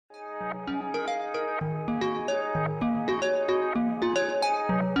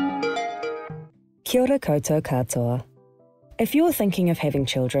Kia ora koutou katoa. If you're thinking of having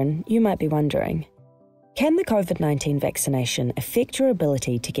children, you might be wondering, can the Covid-19 vaccination affect your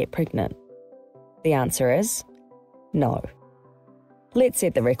ability to get pregnant? The answer is no. Let's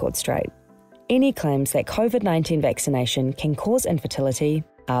set the record straight. Any claims that Covid-19 vaccination can cause infertility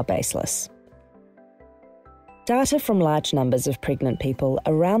are baseless. Data from large numbers of pregnant people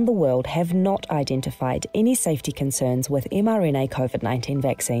around the world have not identified any safety concerns with mRNA Covid-19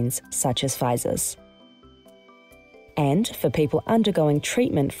 vaccines, such as Pfizer's. And for people undergoing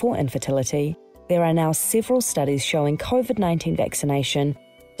treatment for infertility, there are now several studies showing Covid-19 vaccination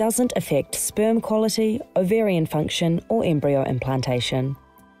doesn't affect sperm quality, ovarian function, or embryo implantation.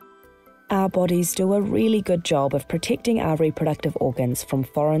 Our bodies do a really good job of protecting our reproductive organs from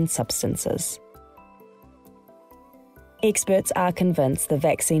foreign substances. Experts are convinced the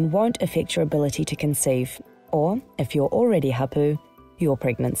vaccine won't affect your ability to conceive, or, if you're already hapu, your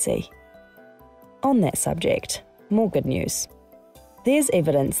pregnancy. On that subject, more good news. There's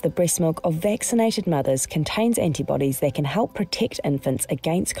evidence the breast milk of vaccinated mothers contains antibodies that can help protect infants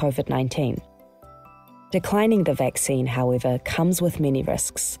against COVID-19. Declining the vaccine, however, comes with many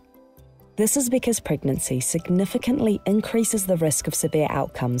risks. This is because pregnancy significantly increases the risk of severe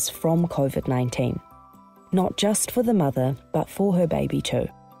outcomes from COVID-19. Not just for the mother, but for her baby too.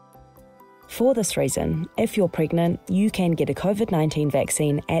 For this reason, if you're pregnant, you can get a COVID-19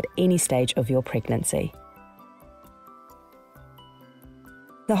 vaccine at any stage of your pregnancy.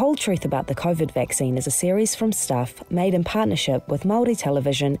 The Whole Truth About the COVID vaccine is a series from Stuff made in partnership with Māori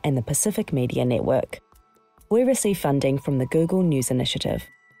Television and the Pacific Media Network. We receive funding from the Google News Initiative.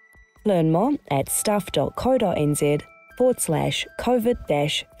 Learn more at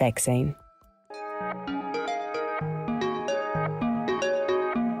stuff.co.nz/COVID-vaccine.